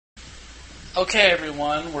Okay,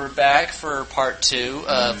 everyone, we're back for part 2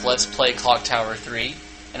 of Let's Play Clock Tower 3,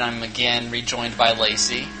 and I'm again rejoined by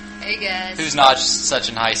Lacey. Hey, guys. Who's not such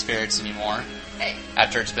in high spirits anymore. Hey.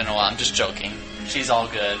 After it's been a while. I'm just joking. She's all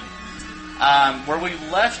good. Where we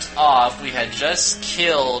left off, we had just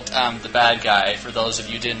killed the bad guy. For those of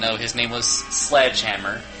you who didn't know, his name was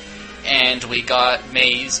Sledgehammer. And we got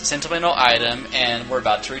May's Sentimental Item, and we're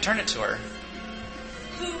about to return it to her.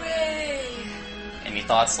 Hooray! Any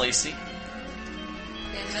thoughts, Lacey?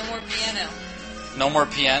 Yeah, no more piano. No more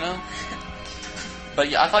piano? But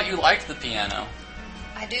yeah, I thought you liked the piano.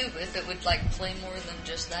 I do, but if it would, play more than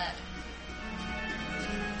just that.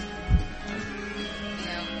 You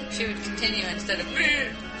know, she would continue instead of...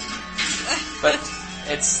 But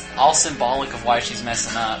it's all symbolic of why she's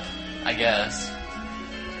messing up, I guess.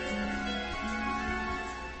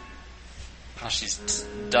 Oh, she's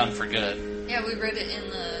done for good. Yeah, we read it in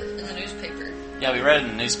the newspaper. Yeah, we read it in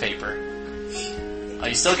the newspaper. Oh,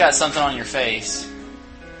 you still got something on your face.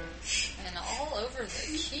 And all over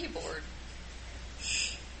the keyboard.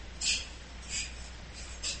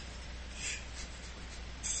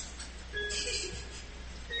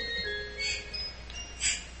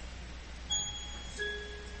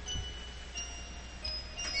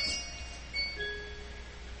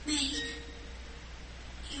 May,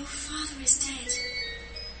 your father is dead.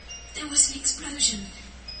 There was an explosion.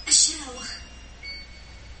 A shell.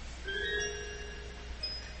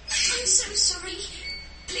 I'm so sorry.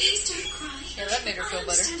 Please don't cry. Yeah, that made her feel I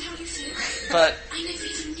better. understand how you feel. But I never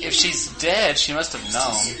even knew if she's about dead, she must have so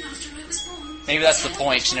known. soon after I was born. Maybe that's the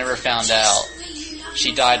point. She never found out.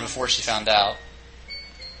 She died before she found out.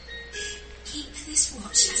 Keep this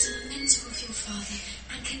watch as a memento of your father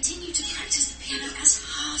and continue to practice the piano as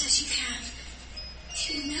hard as you can.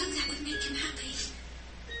 You know that would make him happy.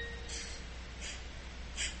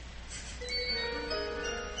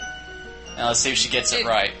 Now let's see if she gets it Dude,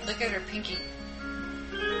 right. Look at her pinky.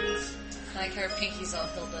 Like her pinky's all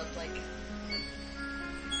filled up,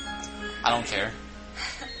 I don't care.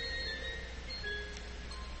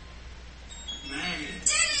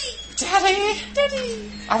 Daddy!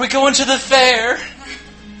 Daddy! Are we going to the fair?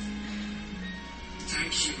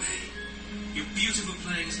 Thank you, May. Your beautiful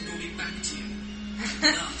playing has brought me back to you.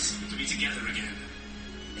 Nice to be together again.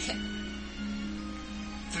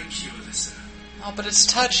 Thank you, Alyssa. Oh, but it's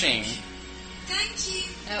touching. Thank you.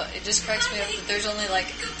 No, it just cracks me up that there's only Goodbye,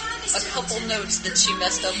 a Mr. couple Hudson. notes that she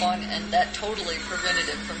messed up on, and that totally prevented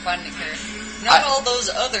it from finding her. Not all those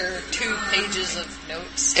other 2 pages of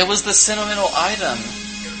notes. It was the sentimental item.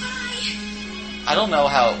 Goodbye. I don't know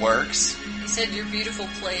how it works. He said, "Your beautiful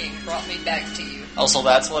playing brought me back to you." Oh, so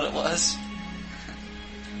that's what it was?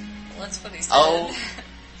 Well, that's what he said. Oh.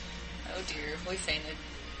 Oh dear, we fainted.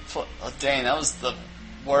 Oh, dang, that was the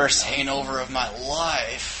worst hangover of my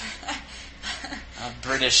life. A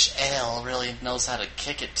British ale really knows how to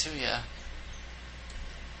kick it to you.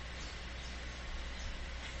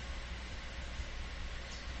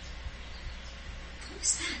 What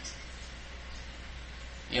was that?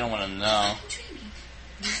 You don't want to know. I'm dreaming.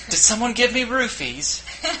 Did someone give me roofies?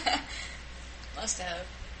 Must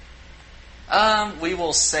have. We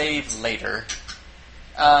will save later.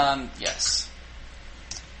 Yes.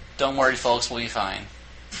 Don't worry, folks, we'll be fine.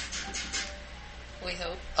 We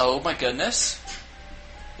hope. Oh my goodness.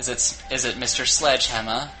 Is it Mr.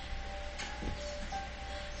 Sledgehammer?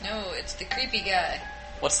 No, it's the creepy guy.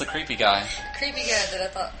 What's the creepy guy? The creepy guy that I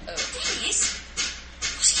thought. Oh, Dennis?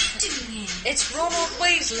 What are you doing here? it's Ronald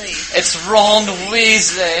Weasley. It's Ron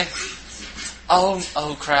Weasley.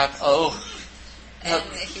 Oh crap. Oh. And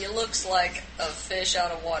he looks like a fish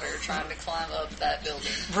out of water trying to climb up that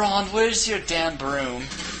building. Ron, where's your damn broom?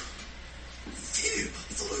 Phew,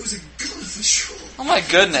 I thought I was a gunner for sure. Oh my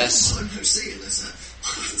goodness. Long time no see, Alyssa.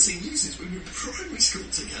 I haven't seen you since we were in primary school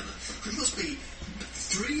together. It must be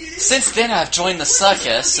 3 years? Since then I've joined the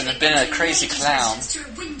circus and have been a crazy clown.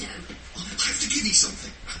 Through a window. I have to give you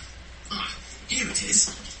something. Here it is.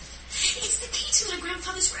 It's the key to my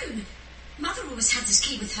grandfather's room. Mother always had this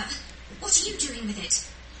key with her. What are you doing with it?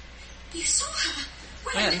 You saw her.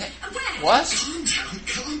 When? Wait, Where? what? Calm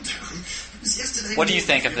down. It was yesterday. What do you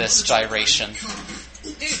think of this gyration?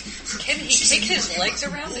 Dude, can he kick his legs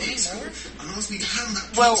around anymore? And asked me to hand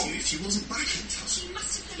that Well- to you if she wasn't back in time. She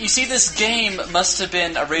must have You see, this game must have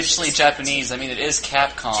been originally Japanese. I mean, it is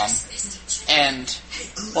Capcom. missed it. And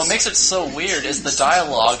what makes it so weird is the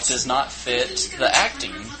dialogue does not fit the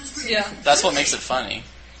acting. Yeah. That's what makes it funny.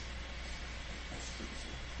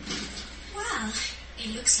 Well,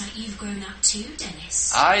 it looks like you've grown up too,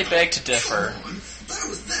 Dennis. I beg to differ. Come on. That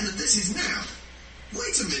was then and this is now.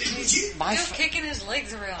 Wait a minute, would you? My He was kicking his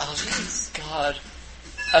legs around. oh, God.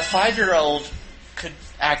 A 5-year-old could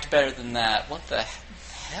act better than that. What the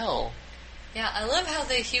hell? Yeah, I love how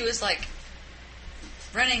he was like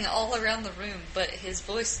running all around the room, but his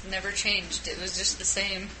voice never changed. It was just the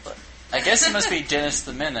same. I guess it must be Dennis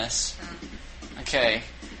the Menace. Okay.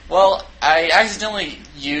 Well, I accidentally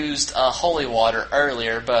used holy water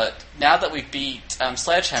earlier, but now that we beat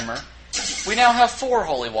Sledgehammer, we now have 4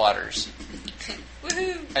 holy waters.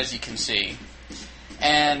 Woohoo! As you can see.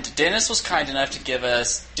 And Dennis was kind enough to give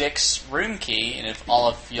us Dick's room key, and if all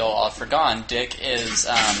of y'all have forgotten, Dick is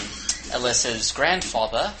Alyssa's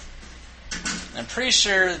grandfather. And I'm pretty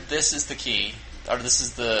sure this is the key, or this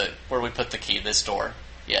is where we put the key, this door.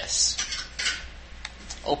 Yes.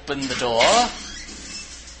 Open the door.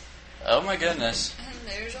 Oh my goodness. And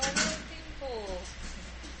there's all the people.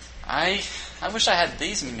 I wish I had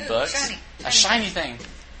these mini books. Shiny. A shiny thing.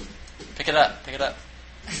 Pick it up.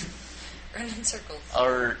 Run in circles.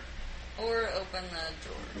 Or open the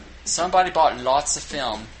drawer. Somebody bought lots of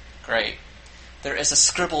film. Great. There is a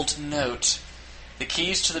scribbled note. The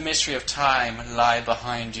keys to the mystery of time lie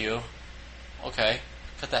behind you. Okay.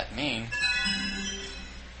 What could that mean?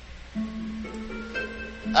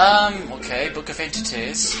 Okay. Book of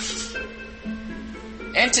Entities.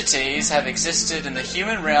 Entities have existed in the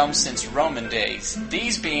human realm since Roman days.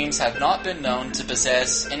 These beings have not been known to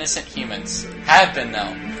possess innocent humans. Have been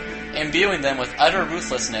known, imbuing them with utter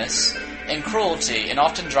ruthlessness and cruelty, and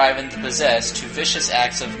often driving the possessed to vicious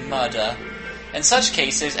acts of murder. In such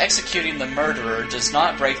cases, executing the murderer does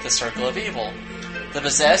not break the circle of evil. The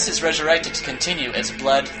possessed is resurrected to continue its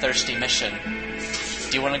bloodthirsty mission.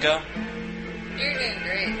 Do you want to go? You're doing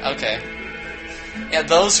great. Okay. Yeah,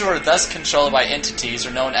 those who are thus controlled by entities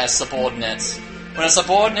are known as subordinates. When a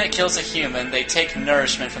subordinate kills a human, they take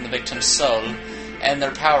nourishment from the victim's soul, and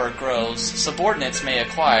their power grows. Subordinates may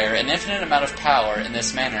acquire an infinite amount of power in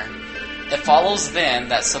this manner. It follows then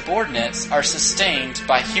that subordinates are sustained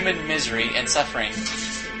by human misery and suffering.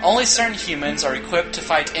 Only certain humans are equipped to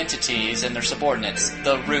fight entities and their subordinates,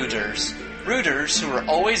 the rooters. Rooters, who are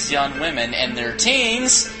always young women in their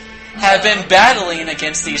teens, have been battling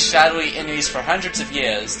against these shadowy enemies for hundreds of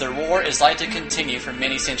years. Their war is likely to continue for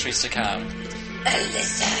many centuries to come.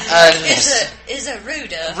 Alyssa is a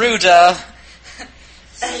Ruda. Ruda.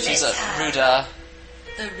 She's a Ruda.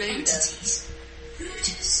 The Ruda. Entities.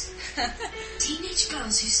 Ruders. Teenage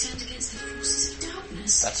girls who stand against the forces of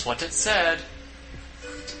darkness. That's what it said.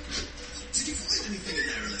 Did you find anything in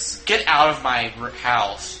there, Alyssa? Get out of my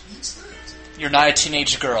house. What's that? You're not a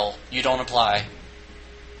teenage girl. You don't apply.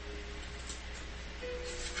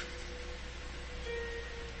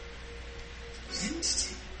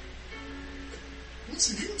 Entity? What's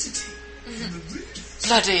an entity? The Ruders?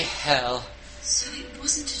 Bloody hell. So it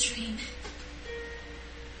wasn't a dream.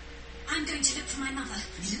 I'm going to look for my mother.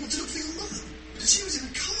 You want to look for your mother? But she was in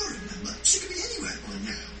a car, remember? She could be anywhere by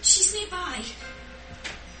now. She's nearby.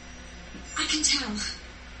 I can tell.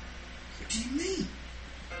 What do you mean?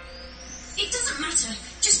 It doesn't matter.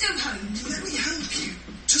 Just go home. Let me help you.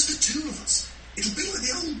 Just the 2 of us. It'll be like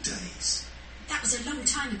the old days. That was a long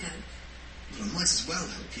time ago. But I might as well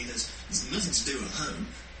help you. There's nothing to do at home.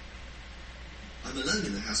 I'm alone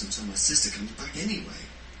in the house until my sister comes back anyway.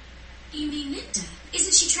 You mean Linda?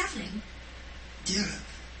 Isn't she travelling? Yeah.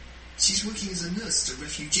 She's working as a nurse at a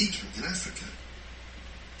refugee camp in Africa.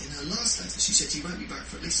 In her last letter, she said she won't be back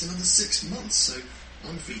for at least another 6 months, so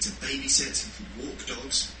I'm free to babysit, walk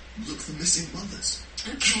dogs, look for missing mothers.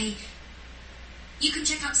 Okay. You can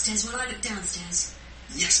check upstairs while I look downstairs.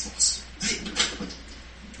 Yes, boss. Hey,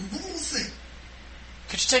 one more thing.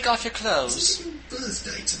 Could you take off your clothes? It's your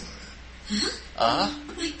birthday tomorrow. Huh?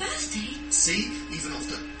 My birthday? See? Even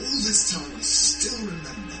after all this time, I still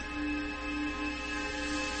remember.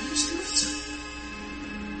 What's the matter?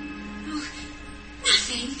 Oh,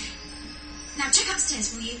 nothing. Now check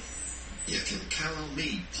upstairs, will you? You can count on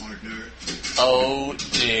me, partner. Oh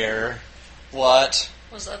dear. What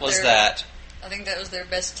Was that that? I think that was their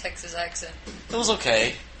best Texas accent. It was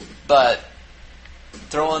okay, but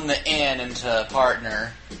throwing the N into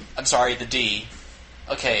partner, I'm sorry, the D.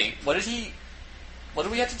 Okay, what do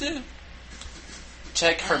we have to do?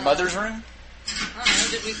 Check her mother's room? I don't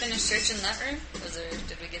know, did we finish searching that room?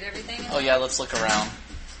 Did we get everything in Oh yeah, let's look around.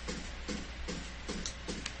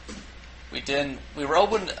 We were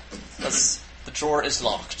open, the drawer is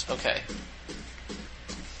locked, okay.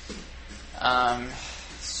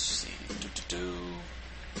 Let's see,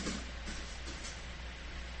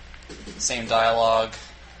 Same dialogue,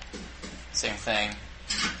 same thing.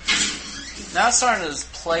 Now it's starting to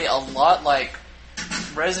play a lot like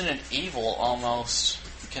Resident Evil almost.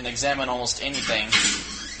 You can examine almost anything.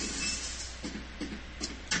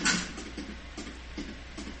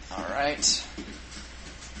 right.